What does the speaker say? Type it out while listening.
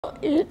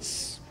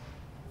It's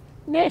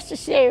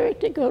necessary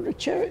to go to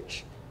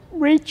church,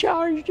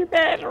 recharge your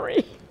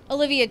battery.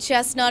 Olivia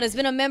Chestnut has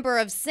been a member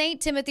of St.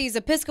 Timothy's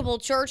Episcopal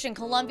Church in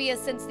Columbia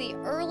since the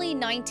early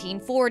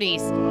 1940s.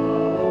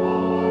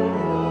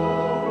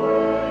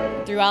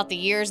 Throughout the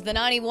years, the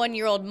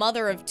 91-year-old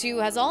mother of two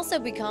has also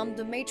become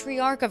the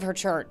matriarch of her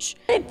church.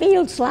 It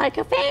feels like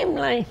a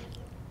family,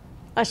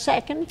 a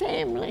second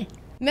family.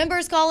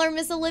 Members call her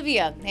Miss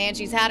Olivia, and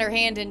she's had her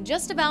hand in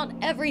just about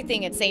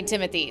everything at St.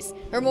 Timothy's.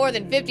 Her more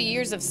than 50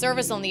 years of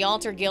service on the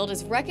Altar Guild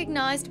is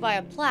recognized by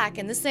a plaque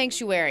in the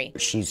sanctuary.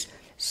 She's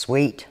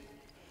sweet,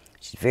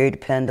 she's very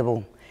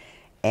dependable,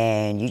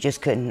 and you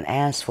just couldn't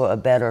ask for a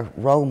better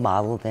role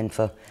model than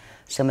for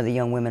some of the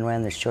young women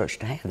around this church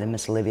to have than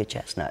Miss Olivia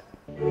Chestnut.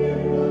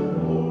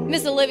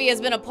 Miss Olivia has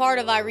been a part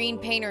of Irene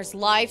Painter's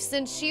life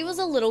since she was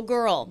a little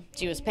girl.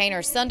 She was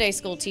Painter's Sunday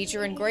school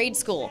teacher in grade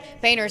school.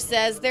 Painter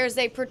says there's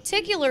a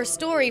particular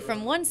story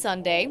from one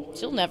Sunday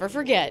she'll never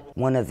forget.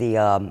 One of the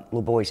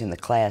little boys in the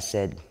class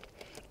said,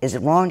 "Is it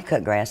wrong to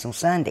cut grass on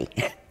Sunday?"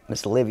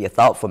 Miss Olivia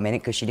thought for a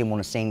minute because she didn't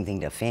want to say anything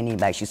to offend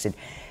anybody. She said,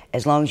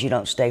 "As long as you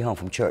don't stay home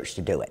from church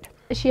to do it."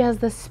 She has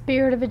the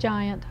spirit of a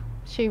giant.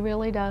 She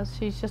really does.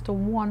 She's just a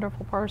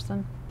wonderful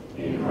person.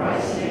 In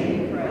Christ's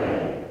name we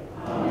pray.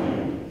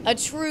 Amen. A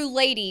true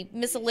lady,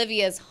 Miss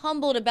Olivia is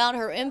humbled about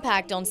her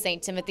impact on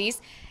St. Timothy's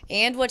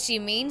and what she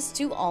means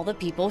to all the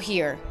people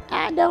here.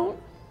 I don't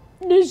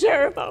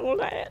deserve all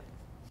that.